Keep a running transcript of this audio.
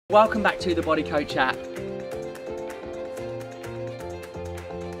Welcome back to the Body Coach app.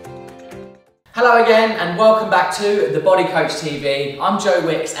 Hello again and welcome back to the Body Coach TV. I'm Joe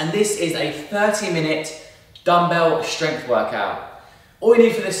Wicks and this is a 30-minute dumbbell strength workout. All you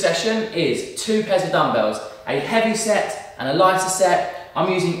need for this session is 2 pairs of dumbbells, a heavy set and a lighter set.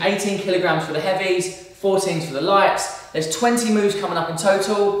 I'm using 18 kilograms for the heavies, 14s for the lights. There's 20 moves coming up in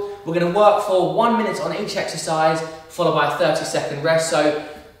total. We're going to work for 1 minute on each exercise, followed by a 30-second rest. So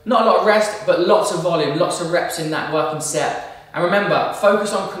not a lot of rest, but lots of volume, lots of reps in that working set. And remember,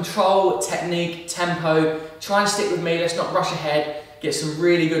 focus on control, technique, tempo. Try and stick with me, let's not rush ahead. Get some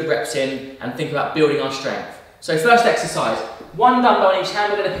really good reps in and think about building our strength. So first exercise, 1 dumbbell in each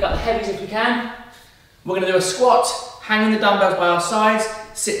hand. We're going to pick up the heavies if we can. We're going to do a squat, hanging the dumbbells by our sides.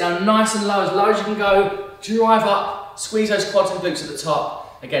 Sit down nice and low as you can go. Drive up, squeeze those quads and glutes at the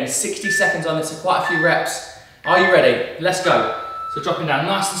top. Again, 60 seconds on this, so quite a few reps. Are you ready? Let's go. So dropping down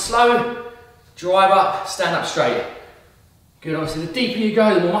nice and slow, drive up, stand up straight. Good, obviously the deeper you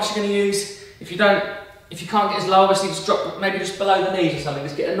go, the more muscle you're going to use. If you can't get as low, obviously just drop maybe just below the knees or something.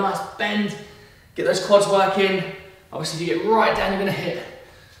 Just get a nice bend, get those quads working. Obviously if you get right down, you're going to hit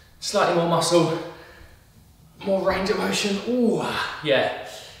slightly more muscle, more range of motion. Ooh, yeah,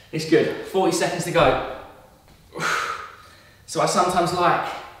 it's good. 40 seconds to go. So I sometimes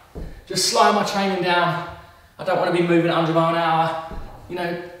like just slowing my training down. I don't want to be moving at 100 miles an hour, you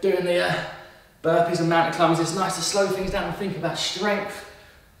know, doing the burpees and mountain climbs. It's nice to slow things down and think about strength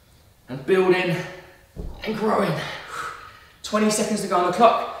and building and growing. 20 seconds to go on the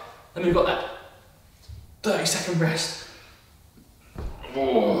clock, then we've got that 30-second rest.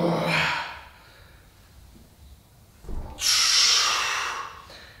 Okay,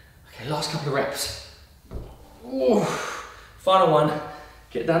 last couple of reps. Final one,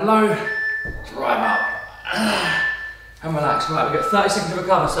 get down low, drive up. And relax. Right, we've got 30 seconds to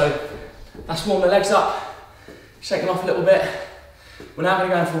recover, so let's warm the legs up, shake them off a little bit. We're now going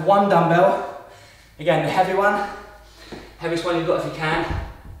to go in for 1 dumbbell. Again, the heavy one, heaviest one you've got if you can.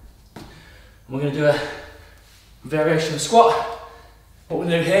 And we're going to do a variation of a squat. What we're going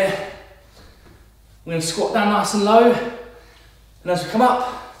to do here, we're going to squat down nice and low, and as we come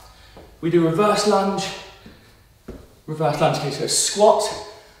up, we do reverse lunge. Reverse lunge, okay, so squat,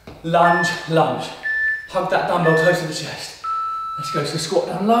 lunge, lunge. Hug that dumbbell close to the chest. Let's go, so squat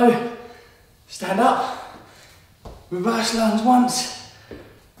down low, stand up, reverse lunge once,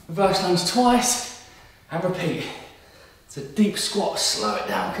 reverse lunge twice, and repeat. It's a deep squat, slow it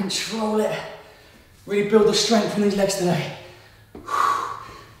down, control it. Really build the strength in these legs today.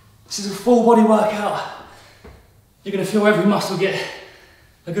 This is a full body workout. You're gonna feel every muscle get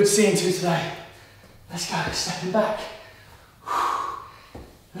a good C into today. Let's go, stepping back.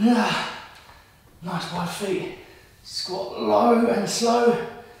 Nice wide feet. Squat low and slow.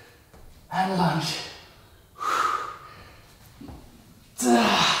 And lunge.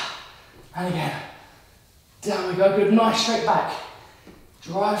 And again. Down we go. Good. Nice straight back.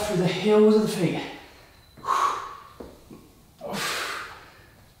 Drive through the heels of the feet.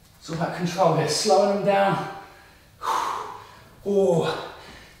 It's all about control here. Slowing them down.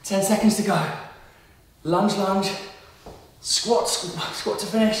 10 seconds to go. Lunge, lunge. Squat, squat to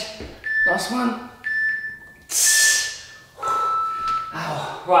finish. Last one.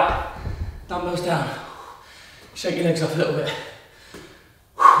 Ow. Right, dumbbells down. Shake your legs off a little bit.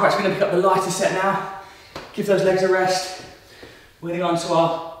 We're actually going to pick up the lighter set now. Give those legs a rest. We're going to go on to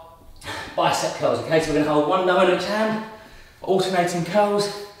our bicep curls, okay? So we're going to hold 1 dumbbell in each hand, alternating curls.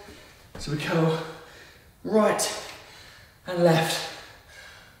 So we curl right and left.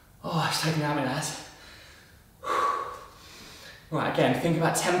 Oh, it's taking out my lads. Right, again, think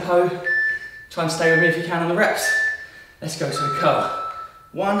about tempo. Try and stay with me if you can on the reps. Let's go, so curl.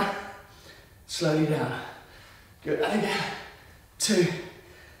 1, slowly down. Good, and again. 2.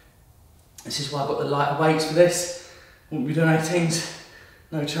 This is why I've got the lighter weights for this. Wouldn't be doing 18s,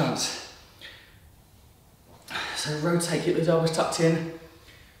 no chance. So rotate, keep those elbows tucked in.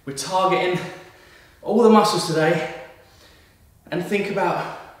 We're targeting all the muscles today. And think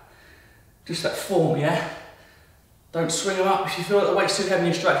about just that form, yeah? Don't swing them up if you feel like the weight's too heavy in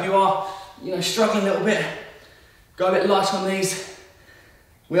your strap. If you are, struggling a little bit, go a bit light on these.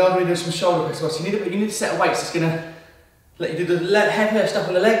 We are going to do some shoulder press. So you need a set of weights that's going to let you do the heavier stuff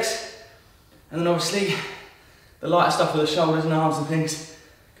on the legs, and then obviously the lighter stuff for the shoulders and arms and things,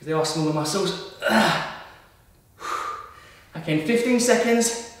 because they are smaller muscles. Okay, in 15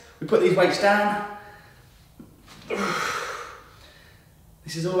 seconds, we put these weights down.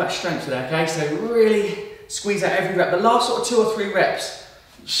 This is all about strength today, okay? So really squeeze out every rep. The last sort of 2 or 3 reps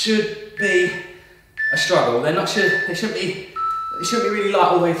should be a struggle. They shouldn't be it should be really light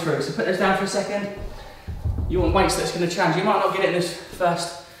all the way through. So put those down for a second. You want weights that's going to challenge. You might not get it in this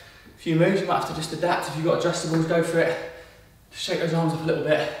first few moves. You might have to just adapt. If you've got adjustables, go for it. Just shake those arms up a little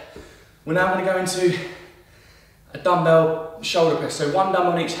bit. We're now going to go into a dumbbell shoulder press. So one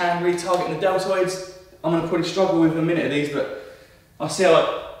dumbbell in each hand, really targeting the deltoids. I'm going to probably struggle with a minute of these, but I'll see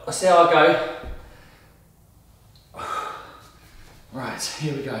how I go. Right,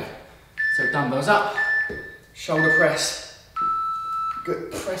 here we go. So dumbbells up, shoulder press.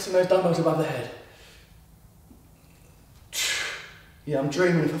 Good, pressing those dumbbells above the head. Yeah, I'm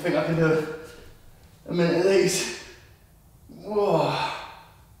dreaming if I think I can do a minute of these. Whoa.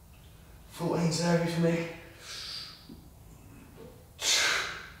 14's heavy for me.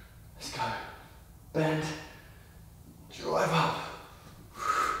 Let's go. Bend. Drive up.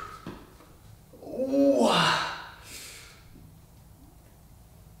 Ooh.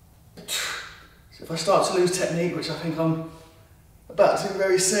 So if I start to lose technique, which I think I'm about to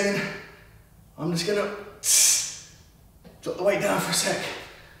very soon, I'm just gonna drop the weight down for a sec,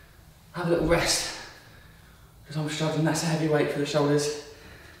 have a little rest, because I'm struggling. That's a heavy weight for the shoulders.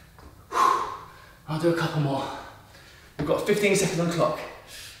 I'll do a couple more. We've got 15 seconds on the clock.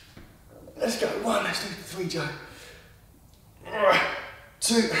 Let's go. 1, let's do 3, Joe.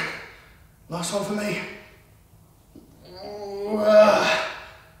 2, last one for me.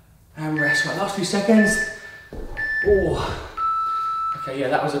 And rest. Right, last few seconds. Oh. Okay, yeah,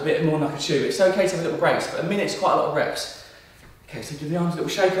 that was a bit more than I could chew. It's okay to have a little breaks, but a minute's quite a lot of reps. Okay, so give the arms a little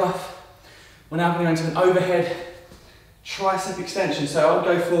shake off. We're now going to go into an overhead tricep extension. So I'll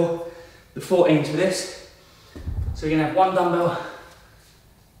go for the 14s for this. So you're going to have one dumbbell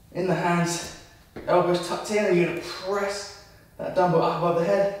in the hands, elbows tucked in, and you're going to press that dumbbell up above the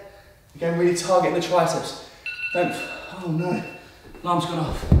head. Again, really targeting the triceps. Don't, oh no, alarm's gone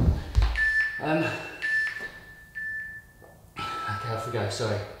off. Okay, off we go,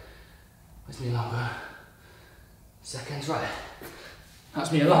 sorry. Where's my alarm going? Seconds, right.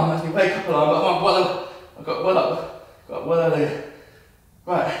 That's my alarm, that's my wake up alarm, but I've got well early.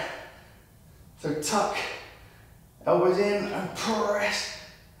 Right, so tuck, elbows in and press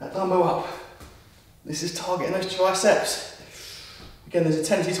that dumbbell up. This is targeting those triceps. Again, there's a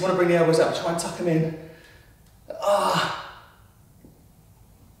tendency to want to bring the elbows up, try and tuck them in.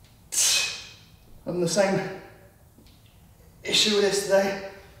 I'm the same issue with this today,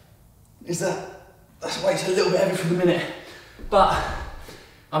 is that that's weight's a little bit heavy for the minute, but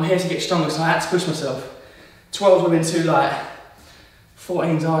I'm here to get stronger, so I had to push myself. 12s would have been too light,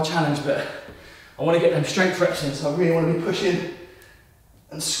 14s are a challenge, but I want to get them strength reps in, so I really want to be pushing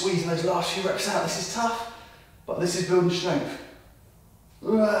and squeezing those last few reps out. This is tough, but this is building strength.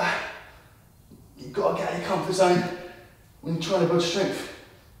 You've got to get out of your comfort zone when you're trying to build strength.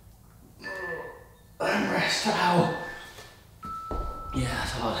 And rest, ow. Yeah,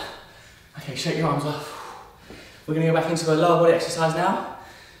 that's hard. Okay, shake your arms off. We're going to go back into a lower body exercise now.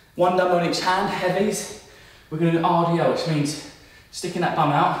 One dumbbell in each hand, heavies. We're going to do RDL, which means sticking that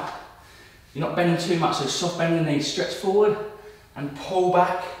bum out. You're not bending too much, so soft bend the knees, stretch forward and pull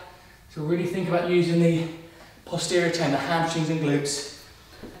back. So really think about using the posterior chain, the hamstrings and glutes.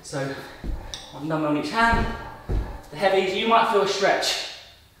 So one dumbbell in each hand. The heavies, you might feel a stretch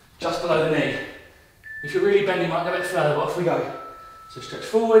just below the knee. If you're really bending, you might go a bit further, but off we go. So stretch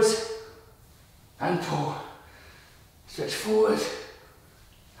forwards and pull. Stretch forward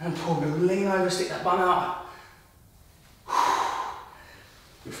and pull. Go lean over, stick that bum out.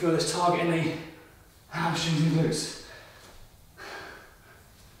 You feel this target in the hamstrings and glutes.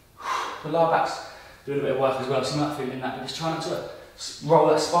 The lower back's doing a bit of work as well, so you might feel in that, but just try not to roll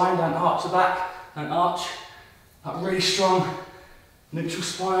that spine, don't arch the back, don't arch. Like really strong, neutral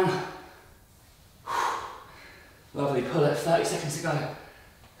spine. Lovely, pull it, 30 seconds to go.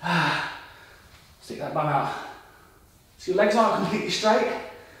 Stick that bum out. So your legs aren't completely straight,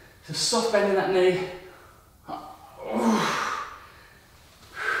 so soft bend in that knee.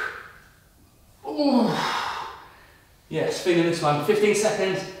 Yes, feeling this one, 15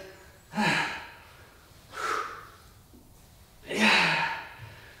 seconds. Yeah.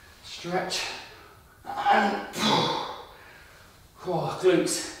 Stretch. And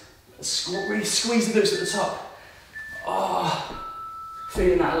glutes. Really squeeze the glutes at the top. Oh,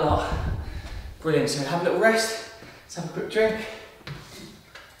 feeling that a lot. Brilliant. So have a little rest. Let's have a quick drink.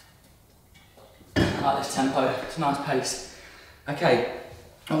 I like this tempo. It's a nice pace. Okay,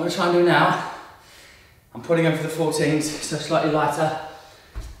 what I'm going to try and do now, I'm probably going for the 14s, so slightly lighter.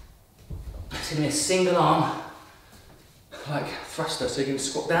 It's going to be a single arm, like thruster. So you can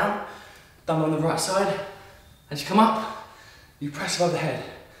squat down, dumbbell on the right side. As you come up, you press above the head.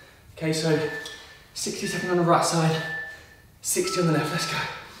 Okay, so 60 seconds on the right side, 60 on the left, let's go.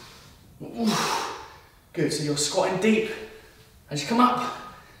 Good, so you're squatting deep. As you come up,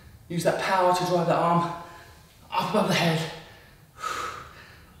 use that power to drive that arm up above the head.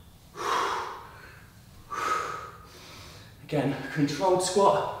 Again, controlled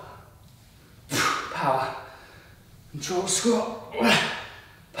squat, power. Controlled squat,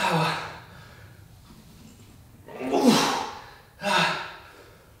 power.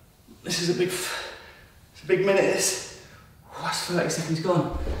 This is a big minute, this. That's 30 seconds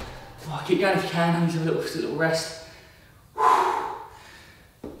gone. Oh, keep going if you can, I need to have a little rest.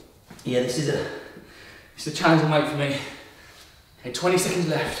 Yeah, this is a challenging weight for me. Okay, 20 seconds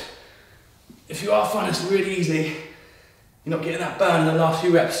left. If you are finding this really easy, you're not getting that burn in the last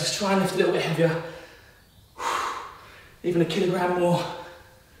few reps, just try and lift a little bit heavier. Even a kilogram more.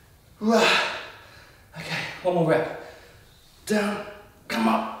 Okay, one more rep. Down, come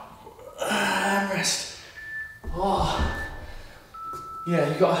up, and rest. Oh, yeah,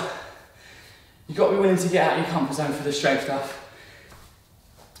 you've got to be willing to get out of your comfort zone for the strength stuff.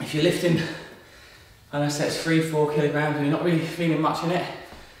 If you're lifting, and I say it's 3-4 kilograms and you're not really feeling much in it,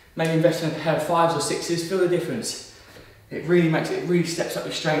 maybe invest in a pair of 5s or 6s, feel the difference. It really steps up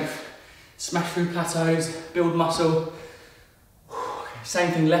your strength. Smash through plateaus, build muscle.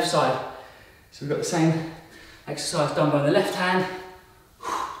 Same thing left side. So we've got the same exercise done by the left hand.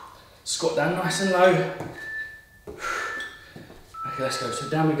 Squat down nice and low. Okay, let's go. So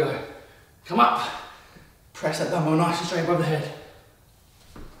down we go. Come up. Press that dumbbell nice and straight above the head.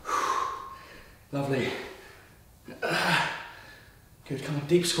 Lovely. Good, come on,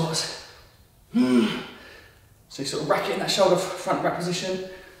 deep squats. So you sort of rack it in that shoulder front rack position.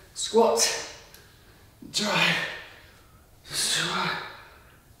 Squat. Drive.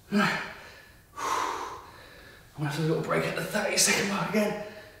 I'm gonna have a little break at the 30-second mark again.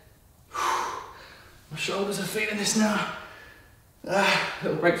 My shoulders are feeling this now.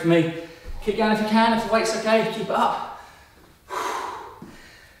 Little break for me. Keep going if you can, if the weight's okay, keep it up.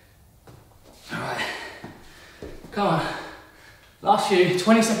 Alright, come on. Last few,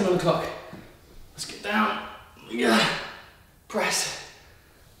 20 seconds on the clock. Let's get down. Yeah. Press.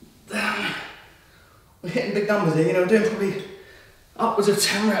 Down. We're hitting big numbers here, we're doing probably upwards of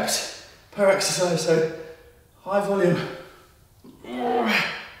 10 reps per exercise, so high volume.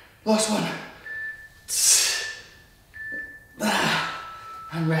 Last one.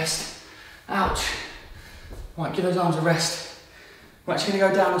 And rest. Ouch. Right, give those arms a rest. We're actually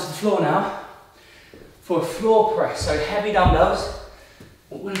going to go down onto the floor now for a floor press, so heavy dumbbells.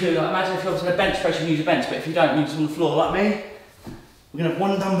 What we're going to do, imagine if you're on a bench press, you can use a bench, but if you don't, use it on the floor like me. We're going to have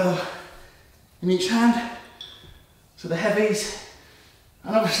one dumbbell in each hand, so the heavies,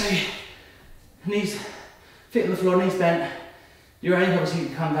 and obviously knees, feet on the floor, knees bent. Your aim, obviously you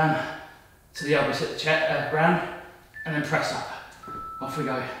can come down to the elbows, hit the ground, and then press up. Off we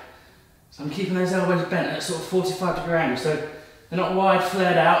go. So I'm keeping those elbows bent at a sort of 45-degree angle, so they're not wide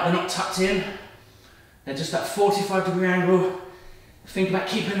flared out, they're not tucked in, they're just that 45-degree angle. Think about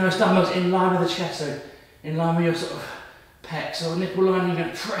keeping those dumbbells in line with the chest, so in line with your sort of pecs or nipple line, you're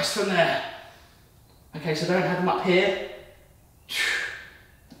going to press from there. Okay, so don't have them up here.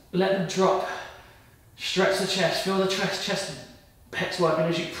 Let them drop. Stretch the chest, feel the chest pecs working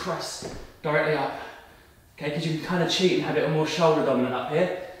as you press directly up. Okay, because you can kind of cheat and have it more shoulder dominant up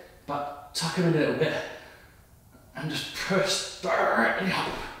here, but tuck them in a little bit and just press directly up.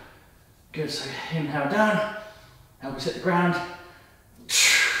 Good, so inhale down, elbows hit the ground,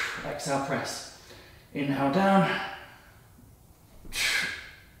 exhale press. Inhale down.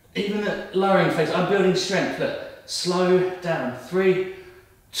 Even the lowering phase, I'm building strength, look, slow down. 3,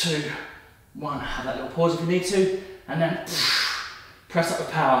 2, 1. Have that little pause if you need to, and then press up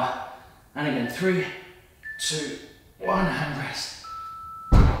with power. And again, 3, 2, 1, and rest.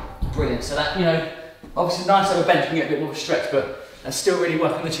 Brilliant. So that, obviously nice to have a bench, you can get a bit more stretch, but that's still really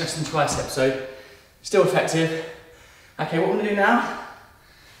working the chest and triceps, so still effective. Okay, what we're going to do now,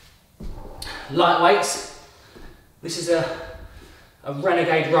 light weights. This is a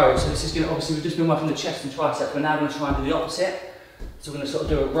renegade row, so this is going to, obviously we've just been working the chest and triceps, we're now going to try and do the opposite. So we're going to sort of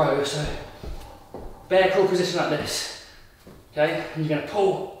do a row, so bear crawl position like this, okay, and you're going to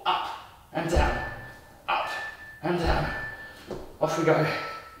pull up and down, up and down, off we go.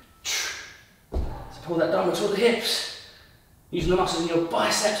 So pull that downward toward the hips, using the muscles in your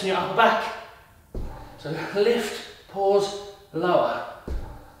biceps and your upper back. So lift, pause, lower,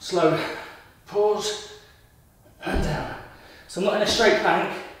 slow, pause, and down. So I'm not in a straight plank,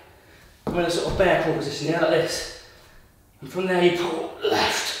 I'm in a sort of bear crawl position here, like this. And from there you pull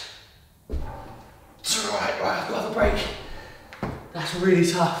left to right, I've got to have a break. That's really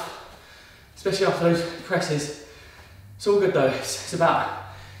tough, especially after those presses. It's all good though. It's about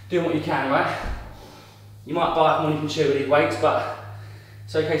doing what you can, right? You might buy more you can chew with these weights, but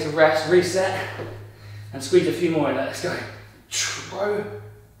it's okay to rest, reset, and squeeze a few more in there. Let's go. Row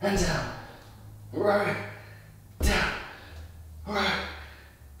and down. Row, down. Row.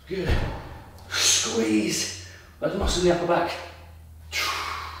 Good. Squeeze those muscles in the upper back.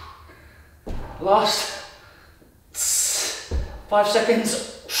 Last 5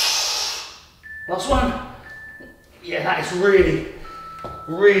 seconds. Last one. Yeah, that is really,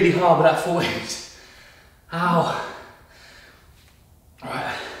 really hard with that 4 weight. Ow.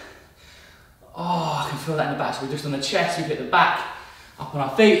 Alright. Oh, I can feel that in the back. So we're just on the chest, we hit the back, up on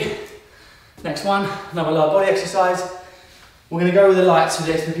our feet. Next one, another lower body exercise. We're going to go with the lights for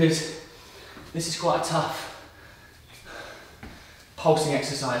this because this is quite a tough pulsing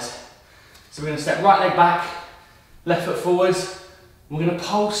exercise. So we're going to step right leg back, left foot forwards. We're going to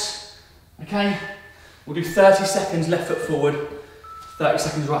pulse, okay? We'll do 30 seconds left foot forward, 30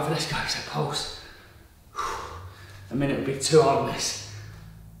 seconds right foot. Let's go, so pulse. A minute would be too hard on this.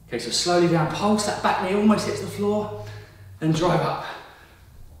 Okay, so slowly down, pulse, that back knee almost hits the floor, then drive up.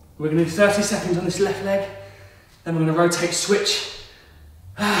 We're going to do 30 seconds on this left leg, then we're going to rotate, switch.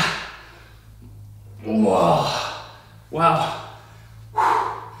 Whoa. Wow.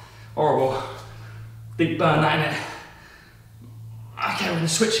 Horrible. Big burn that in it. Okay, we're going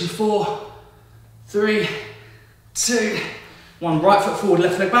to switch in 4, 3, 2, 1. Right foot forward,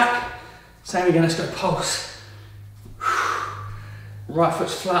 left leg back. Same again, let's go pulse. Right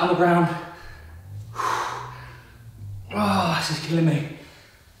foot's flat on the ground. Oh, this is killing me.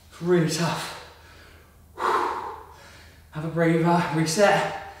 It's really tough. Have a breather,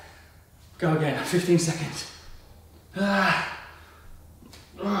 reset. Go again, 15 seconds.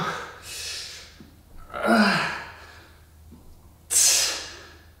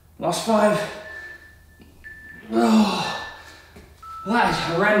 Last 5. Oh, that is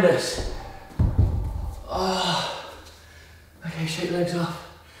horrendous. Oh. Okay, shake legs off.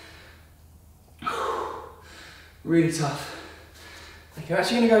 Really tough. Okay, we're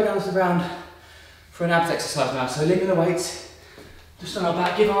actually going to go down to the ground for an abs exercise now. So leaving the weights, just on our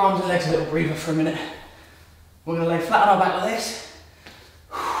back, give our arms and legs a little breather for a minute. We're going to lay flat on our back like this.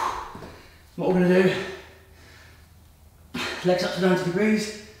 What we're going to do, legs up to 90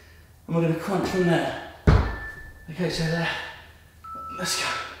 degrees, and we're going to crunch from there. Okay, so there, let's go.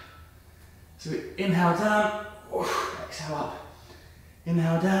 So we inhale down, exhale up.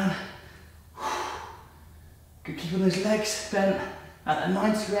 Inhale down. Good, keeping those legs bent at a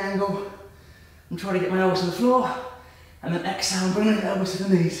 90-degree angle. I'm trying to get my elbows to the floor. And then exhale and bring the elbows to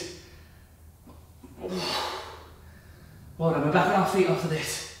the knees. Well done, we're back on our feet after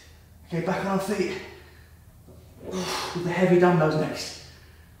this. Okay, back on our feet. With the heavy dumbbells next.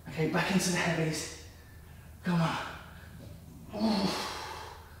 Okay, back into the heavies. Come on.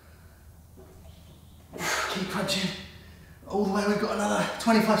 Keep crunching. All the way, we've got another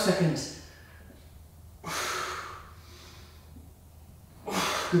 25 seconds.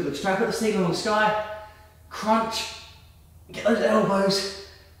 Good, look straight up at the ceiling on the sky. Crunch. Get those elbows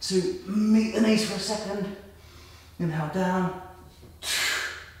to meet the knees for a second. Inhale down.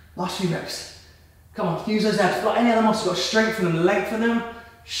 Last few reps. Come on, use those abs. Like any other muscle, you've got to strengthen them, lengthen them,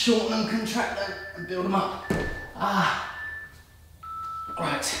 shorten them, contract them, and build them up.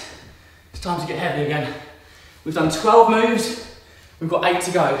 Right, it's time to get heavy again. We've done 12 moves, we've got 8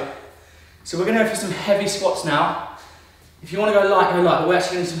 to go. So we're going to go for some heavy squats now. If you want to go light, but we're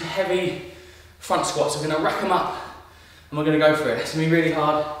actually doing some heavy front squats. So we're going to rack them up and we're going to go for it. It's going to be really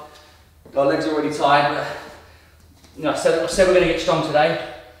hard. Our legs are already tired, but you know, I said we're going to get strong today,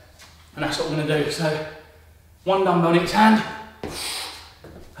 and that's what we're going to do. So 1 dumbbell in each hand.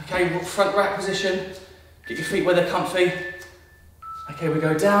 Okay, front rack position. Get your feet where they're comfy. Okay, we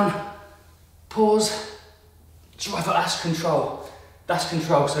go down, pause. Drive up, that's control. That's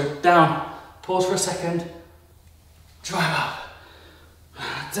control. So down, pause for a second, drive up.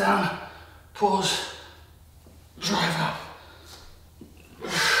 Down, pause, drive up.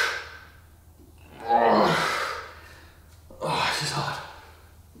 Oh, this is hard.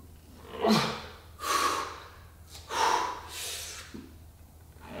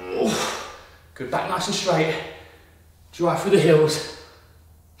 Good, back nice and straight. Drive through the heels.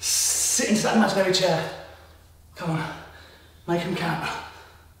 Sit into that imaginary chair. Come on, make them count.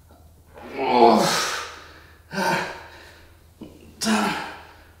 Down.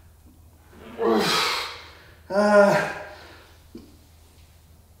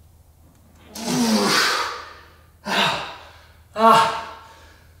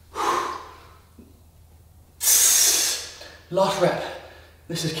 Last rep.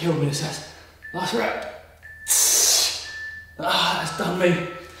 This has killed me, this has. Last rep. done me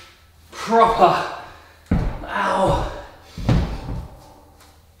proper. Ow.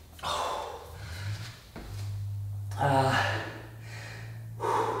 I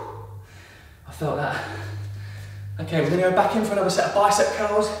felt that. Okay, we're going to go back in for another set of bicep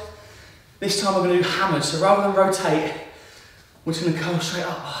curls. This time we're going to do hammers, so rather than rotate, we're just going to curl straight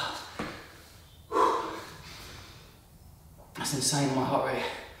up. That's insane on my heart rate.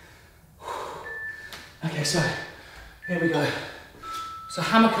 Okay, so here we go. So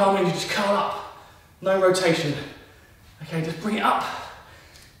hammer curl means you just curl up, no rotation. Okay, just bring it up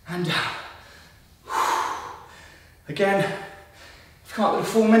and down. Again, if you can't do a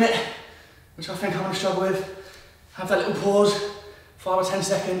full minute, which I think I'm going to struggle with, have that little pause, 5 or 10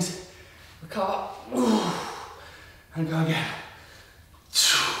 seconds, recover, and go again.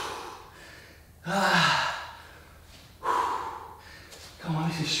 Come on,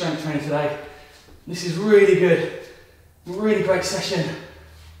 this is strength training today. This is really good, really great session.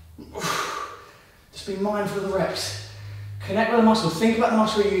 Just be mindful of the reps. Connect with the muscle, think about the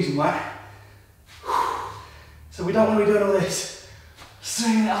muscle you're using, right? So we don't want to be doing all this,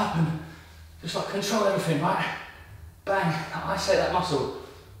 swinging it up and just like control everything, right? Bang, isolate that muscle.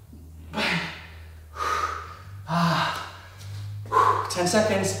 Bang. 10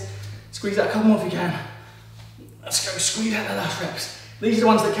 seconds, squeeze that a couple more if you can. Let's go, squeeze out the last reps. These are the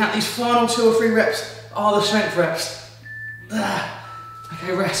ones that count, these final 2 or 3 reps are the strength reps.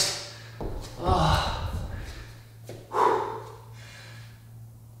 Okay, rest.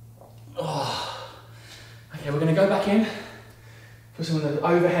 Okay, we're going to go back in for some of the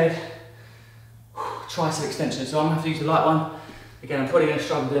overhead tricep extensions. So I'm going to have to use the light one. Again, I'm probably going to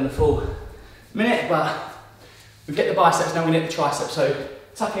struggle doing the full minute, but we get the biceps, now we get the triceps. So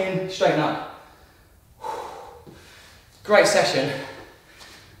tuck in, straighten up. Great session.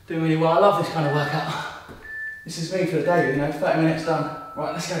 Doing really well. I love this kind of workout. This is me for the day, you know, 30 minutes done.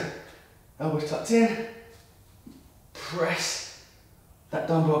 Right, let's go. Elbows tucked in. Press that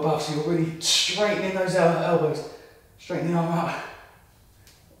dumbbell above, so you're really straightening those elbows. Straighten the arm out.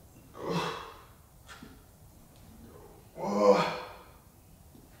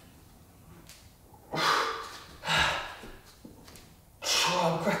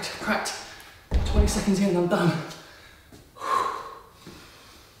 Cracked. 20 seconds in, I'm done.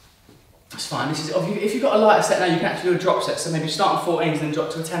 That's fine. This is if you've got a lighter set now, you can actually do a drop set. So maybe start on 14s and then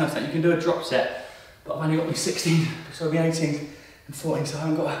drop to a 10 or something. You can do a drop set. But I've only got me 16, so it'll be 18 and 14, so I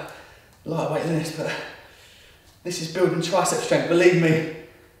haven't got a lighter weight than this. But this is building tricep strength, believe me.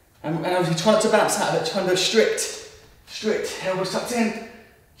 And obviously try not to bounce out of it. Try and do a strict, elbows tucked in,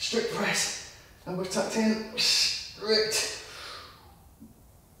 strict press, elbows tucked in, strict.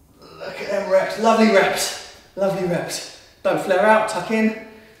 Look at them reps, lovely reps. Don't flare out, tuck in,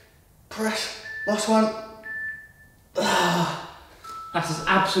 press, last one. That has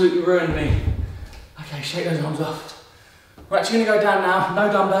absolutely ruined me. Okay, shake those arms off. We're actually going to go down now,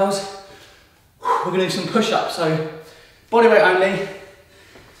 no dumbbells. We're going to do some push-ups, so body weight only.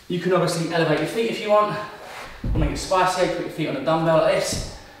 You can obviously elevate your feet if you want, or make it spicy, put your feet on a dumbbell like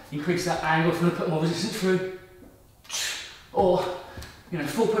this, increase that angle if you want to put more resistance through, or you know,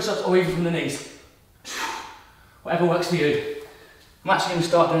 full push-ups or even from the knees. Whatever works for you. I'm actually going to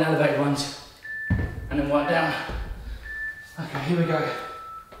start doing elevated ones and then work down. Okay, here we go.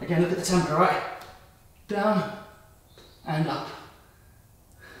 Again, look at the tempo, right? Down and up.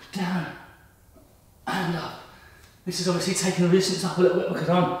 Down and up. This is obviously taking the resistance up a little bit because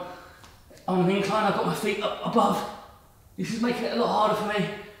I'm on an incline, I've got my feet up above. This is making it a lot harder for me.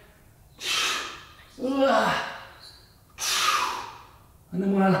 And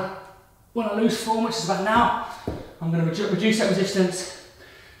then when I lose form, which is about now, I'm going to reduce that resistance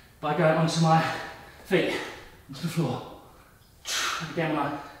by going onto my feet, onto the floor. Again, when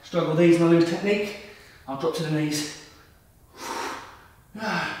I struggle with these and I lose technique, I'll drop to the knees.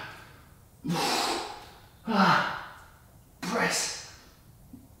 Press.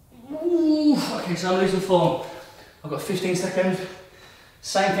 Okay, so I'm losing form. I've got 15 seconds.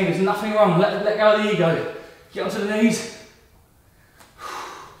 Same thing, there's nothing wrong. Let go of the ego. Get onto the knees.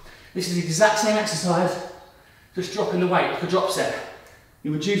 This is the exact same exercise, just dropping the weight, like a drop set.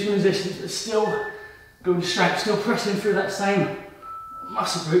 You're reducing resistance, but still building strength, still pressing through that same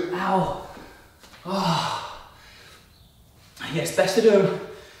muscle group. Ow. Oh. Yeah, it's best to do them,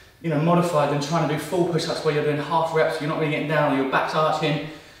 you know, modified than trying to do full push-ups where you're doing half reps, you're not really getting down, your back's arching.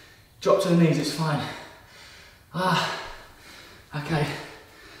 Drop to the knees, it's fine. Okay,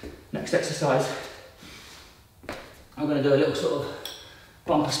 next exercise. I'm going to do a little sort of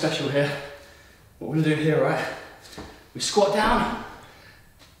bumper special here. What we're going to do here, right? We squat down,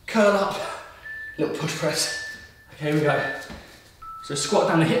 curl up, little push press. Okay, here we go. So squat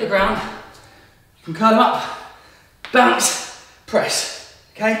down and hit the ground. You can curl them up, bounce, press,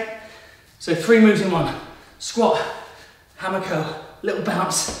 okay? So 3 moves in one. Squat, hammer curl, little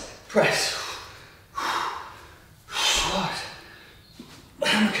bounce, press.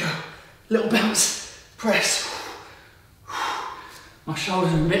 Hammer curl, little bounce, press. My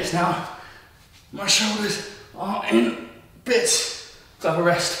shoulders are in bits now. My shoulders are in bits. Let's have a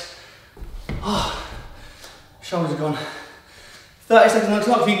rest. Oh, shoulders are gone. 30 seconds on the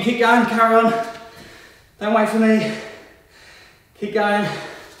clock. If you can keep going, carry on. Don't wait for me. Keep going.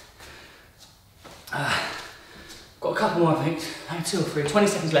 Got a couple more, I think. Maybe 2 or 3. 20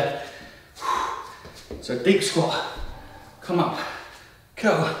 seconds left. So deep squat. Come up.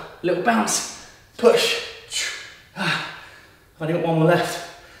 Curl. Little bounce. Push. I've only got 1 more left.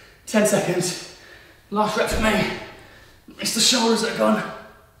 10 seconds. Last rep for me. It's the shoulders that are gone.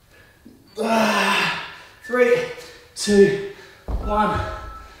 3, 2, 1.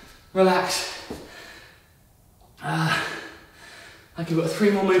 Relax. Okay, we've got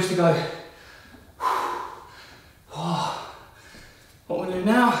 3 more moves to go. What we're going to do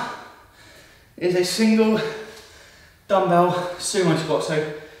now is a single dumbbell sumo squat.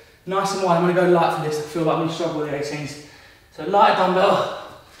 So nice and wide. I'm going to go light for this. I feel like I'm going to struggle with the 18s. So light dumbbell.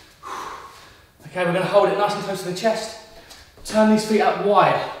 Okay, we're going to hold it nice and close to the chest. Turn these feet out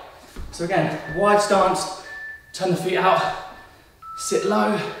wide. So again, wide stance. Turn the feet out. Sit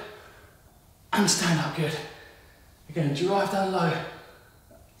low and stand up. Good. Again, drive down low.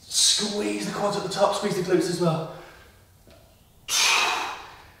 Squeeze the quads at the top. Squeeze the glutes as well.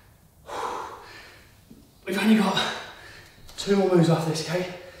 We've only got 2 more moves after this, okay?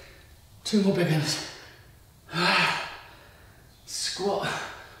 2 more big ones. Squat,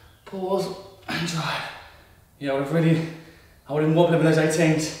 pause, and drive. Yeah, I wouldn't wobble with those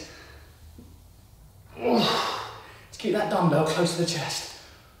 18s. Let's keep that dumbbell close to the chest.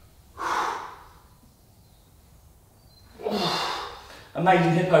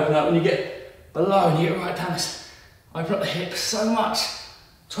 Amazing hip open up. When you get below and you get right down, open up the hips so much.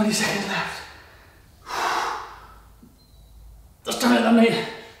 20 seconds left. Just don't let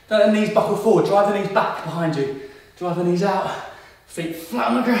the knees buckle forward. Drive the knees back behind you. Drive the knees out. Feet flat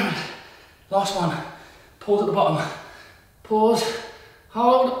on the ground. Last one. Pause at the bottom. Pause.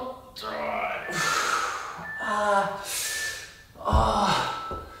 Hold. Drive.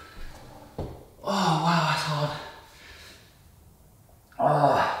 Oh wow, that's hard.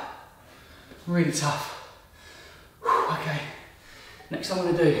 Really tough. Okay. Next I'm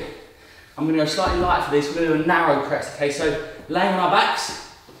going to do, I'm going to go slightly light for this. We're going to do a narrow press. Okay, so laying on our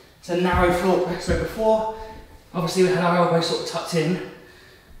backs. It's a narrow floor press. So before, obviously we had our elbows sort of tucked in,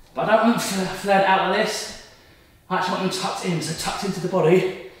 but I don't want them flared out like this. I actually want them tucked in, so tucked into the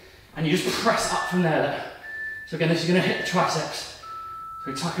body, and you just press up from there. So again, this is going to hit the triceps.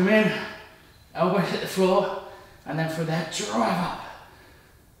 So we tuck them in, elbows hit the floor, and then from there, drive up.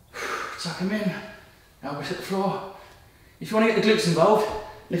 Tuck them in, elbows hit the floor. If you want to get the glutes involved,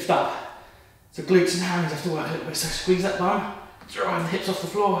 lift up. So glutes and hammies have to work a little bit. So squeeze that bum, drive the hips off the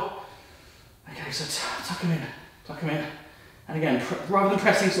floor. Okay, so tuck them in. And again, rather than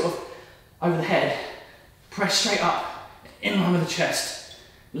pressing sort of over the head, press straight up, in line with the chest.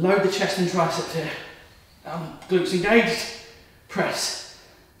 Load the chest and triceps here. Glutes engaged, press.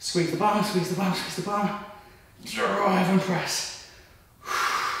 Squeeze the bum, squeeze the bum, squeeze the bum. Drive and press.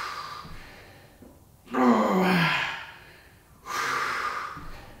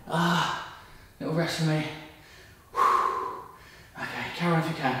 Little rest for me. Okay, carry on if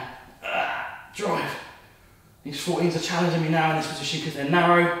you can. Drive. These 14s are challenging me now in this position because they're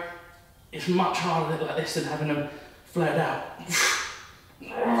narrow. It's much harder like this than having them flared out.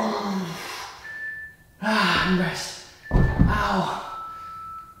 And rest. Ow.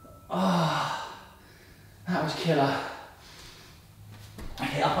 Oh, that was killer.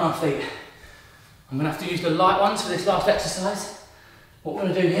 Okay, up on our feet. I'm going to have to use the light ones for this last exercise. What we're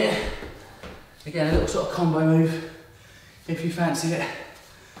going to do here, again, a little sort of combo move, if you fancy it.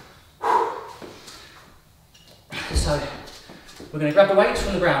 So, we're going to grab the weights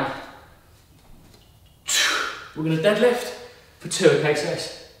from the ground. We're going to deadlift for 2, okay, so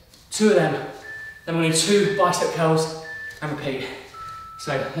it's 2 of them. Then we're going to do 2 bicep curls and repeat.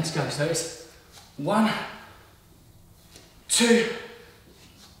 So, let's go. So it's 1, 2,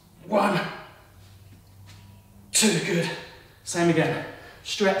 1, 2, good. Same again.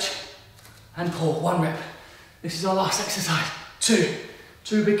 Stretch and pull, 1 rep. This is our last exercise.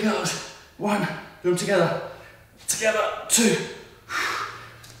 2 big curls. 1, do them together. 2.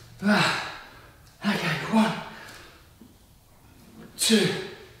 Okay, 1,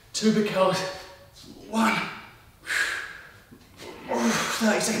 2 big curls. 1,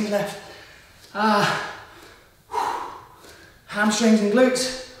 30 seconds left. Hamstrings and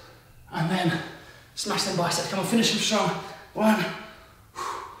glutes, and then smash them biceps. Come on, finish them strong. 1,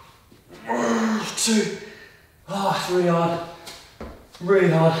 2. Oh, it's really hard. Really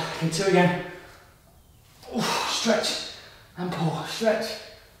hard. Okay, 2 again. Stretch and pull. Stretch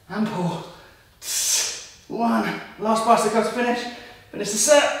and pull. 1. Last bicep curl to finish. Finish the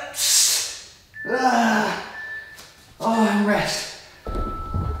set. Oh, and rest. I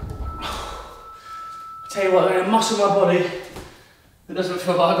tell you what, I'm going to muscle my body. It doesn't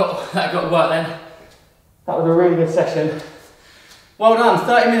feel like that got work then. That was a really good session. Well done,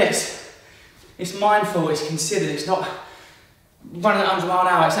 30 minutes. It's mindful, it's considered, it's not running at 100 miles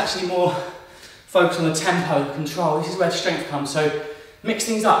an hour, it's actually more focused on the tempo, the control. This is where the strength comes. So mix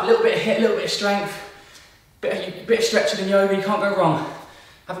things up, a little bit of HIIT, a little bit of strength, bit of stretching and yoga, you can't go wrong.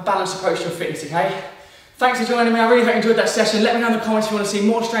 Have a balanced approach to your fitness, okay? Thanks for joining me, I really hope you enjoyed that session. Let me know in the comments if you want to see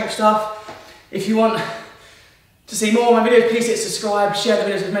more strength stuff. If you want to see more of my videos, please hit subscribe, share the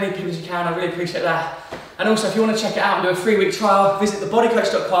videos with as many people as you can, I really appreciate that. And also, if you want to check it out and do a 3-week trial, visit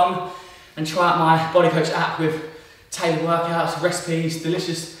thebodycoach.com and try out my Body Coach app with tailored workouts, recipes,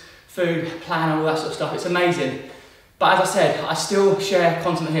 delicious food, plan, all that sort of stuff. It's amazing. But as I said, I still share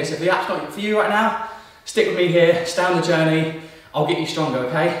content here, so if the app's not for you right now, stick with me here, stay on the journey, I'll get you stronger,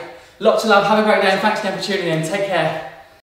 okay? Lots of love, have a great day, and thanks again for tuning in. Take care.